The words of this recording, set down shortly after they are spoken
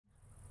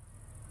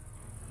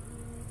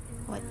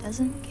What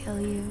doesn't kill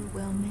you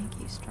will make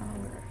you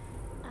stronger.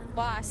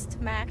 Lost,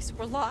 Max.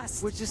 We're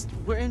lost.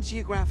 We're in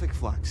geographic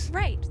flux.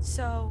 Right,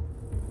 so...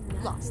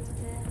 lost.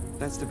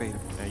 That's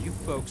debatable. Now you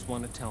folks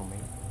want to tell me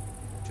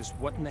just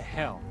what in the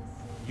hell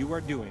you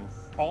are doing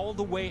all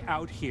the way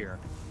out here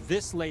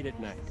this late at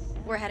night?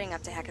 We're heading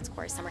up to Hackett's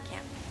Quarry summer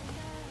camp.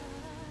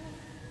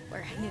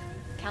 We're new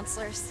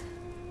counselors.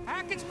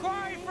 Hackett's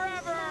Quarry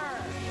forever!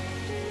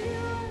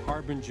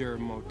 Harbinger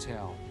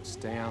Motel.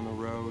 Stay on the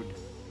road.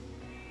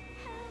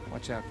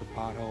 Watch out for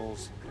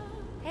potholes.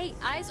 Hey,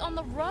 eyes on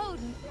the road.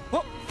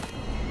 Oh.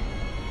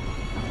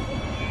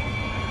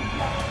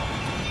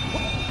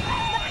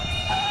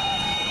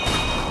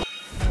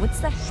 What's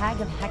the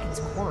hag of Hackett's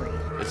Quarry?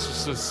 It's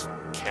just this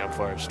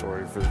campfire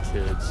story for the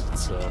kids.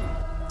 It's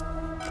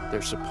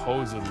they're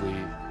supposedly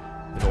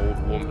an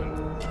old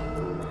woman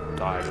who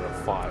died in a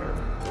fire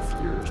a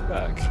few years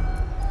back.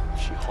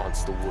 She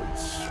haunts the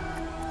woods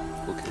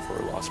looking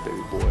for her lost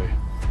baby boy.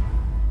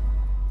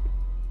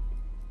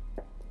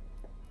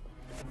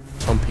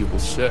 Some people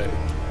say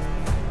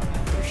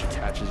if she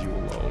catches you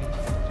alone,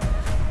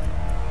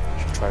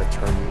 she'll try to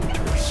turn you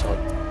into her son.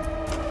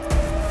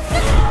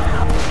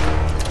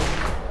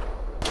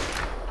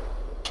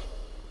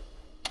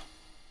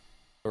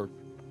 Or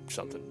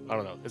something. I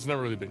don't know. It's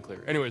never really been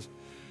clear. Anyways,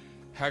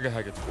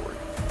 Hackett's Quarry.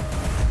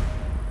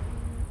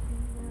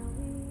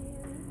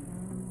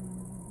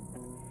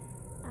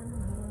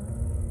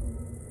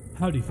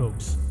 Howdy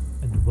folks,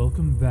 and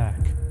welcome back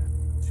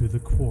to the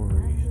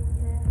Quarry.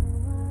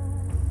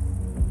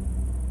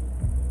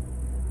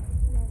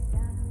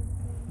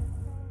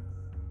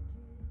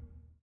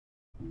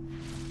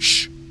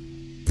 Shh.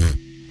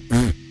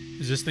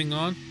 Is this thing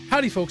on?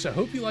 Howdy folks, I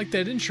hope you liked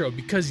that intro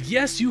because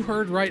yes, you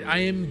heard right, I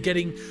am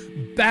getting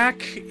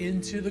back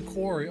into the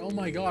Quarry. Oh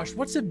my gosh,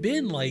 what's it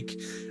been like?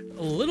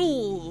 A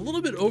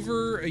little bit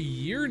over a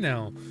year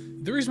now.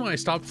 The reason why I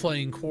stopped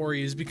playing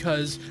Quarry is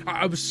because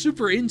I was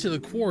super into the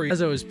Quarry.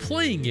 As I was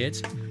playing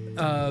it,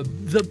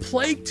 the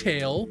Plague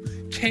Tale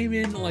came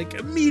in like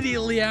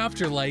immediately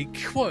after, like,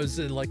 what was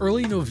it, like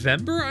early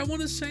November, I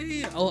want to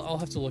say? I'll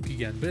have to look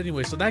again. But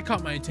anyway, so that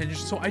caught my attention.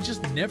 So I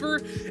just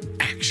never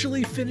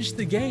actually finished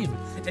the game.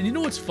 And you know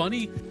what's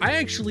funny? I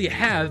actually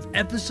have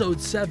episode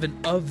 7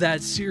 of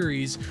that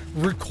series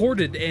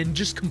recorded and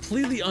just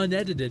completely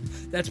unedited.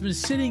 That's been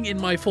sitting in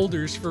my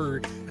folders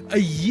for a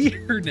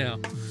year now.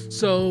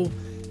 So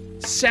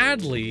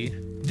sadly,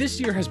 this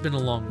year has been a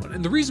long one.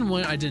 And the reason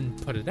why I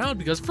didn't put it out,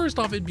 because first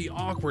off, it'd be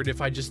awkward if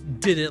I just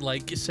did it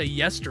like, say,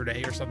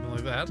 yesterday or something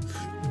like that.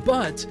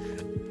 But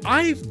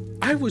I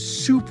was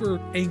super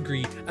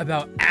angry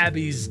about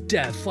Abby's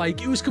death.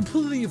 Like, it was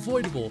completely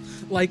avoidable.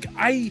 Like,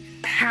 I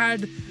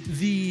had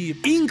the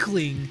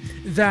inkling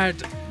that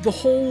the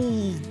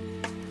whole...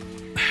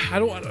 I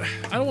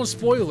don't want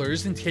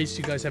spoilers in case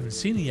you guys haven't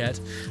seen it yet,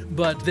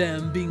 but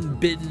them being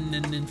bitten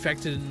and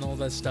infected and all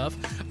that stuff.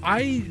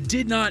 I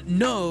did not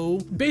know.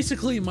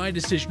 Basically, my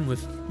decision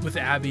with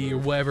Abby, or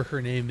whatever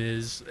her name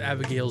is,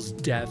 Abigail's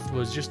death,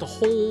 was just a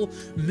whole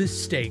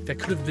mistake that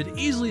could have been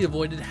easily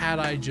avoided had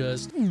I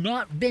just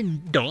not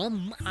been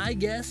dumb, I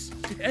guess.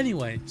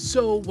 Anyway,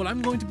 so what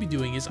I'm going to be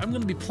doing is I'm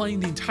going to be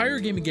playing the entire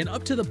game again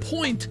up to the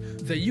point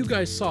that you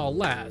guys saw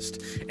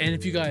last. And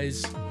if you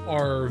guys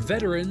are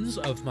veterans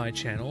of my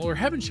channel or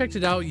haven't checked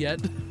it out yet,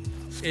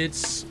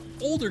 it's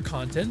older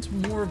content,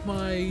 more of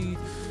my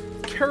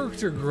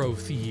character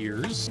growth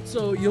years,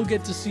 so you'll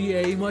get to see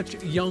a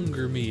much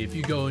younger me if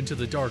you go into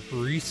the dark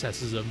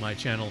recesses of my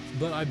channel,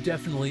 but I've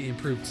definitely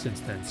improved since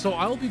then. So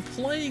I'll be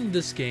playing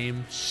this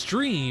game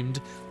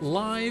streamed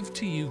live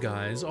to you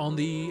guys on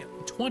the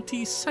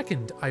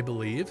 22nd, I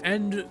believe,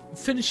 and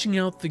finishing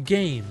out the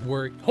game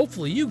where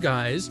hopefully you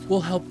guys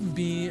will help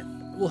me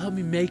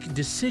make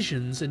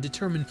decisions and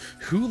determine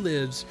who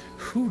lives,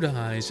 who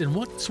dies, and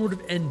what sort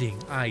of ending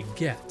I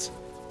get.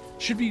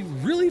 Should be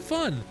really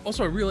fun.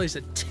 Also, I realized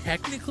that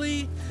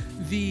technically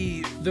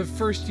the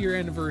first year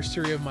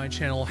anniversary of my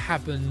channel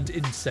happened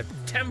in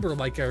September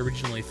like I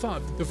originally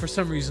thought, but for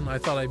some reason I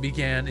thought I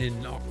began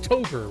in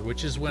October,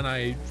 which is when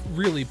I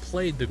really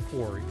played the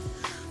Quarry.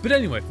 But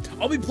anyway,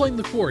 I'll be playing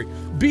the Quarry.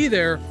 Be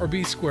there or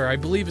be square. I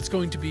believe it's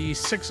going to be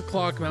 6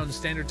 o'clock Mountain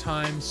Standard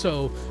Time,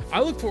 so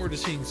I look forward to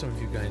seeing some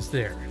of you guys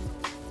there.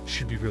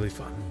 Should be really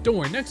fun. Don't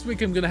worry, next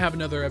week I'm going to have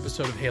another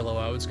episode of Halo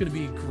out. It's going to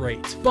be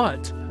great.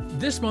 But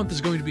this month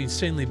is going to be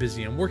insanely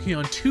busy. I'm working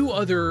on 2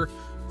 other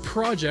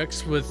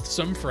projects with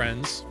some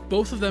friends.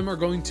 Both of them are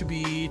going to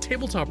be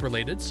tabletop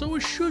related, so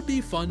it should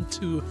be fun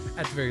to,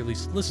 at the very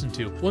least, listen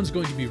to. One's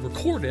going to be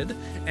recorded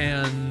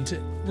and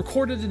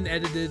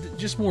edited,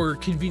 just more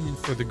convenient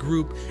for the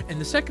group,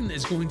 and the second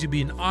is going to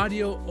be an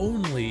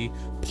audio-only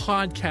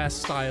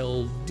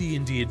podcast-style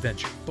D&D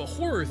adventure, but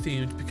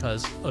horror-themed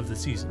because of the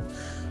season.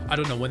 I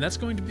don't know when that's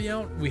going to be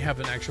out. We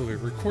haven't actually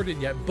recorded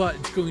yet, but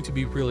it's going to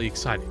be really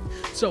exciting.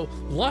 So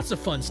lots of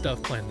fun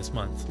stuff planned this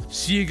month.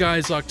 See you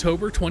guys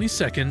October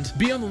 22nd.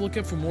 Be on the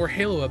lookout for more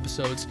Halo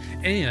episodes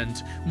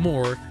and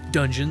more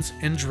Dungeons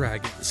and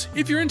Dragons,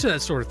 if you're into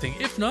that sort of thing.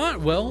 If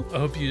not, well, I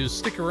hope you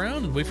stick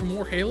around and wait for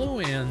more Halo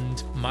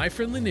and My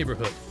Friendly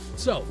Neighborhood.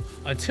 So,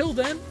 until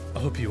then, I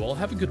hope you all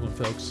have a good one,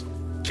 folks.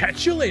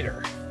 Catch you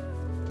later!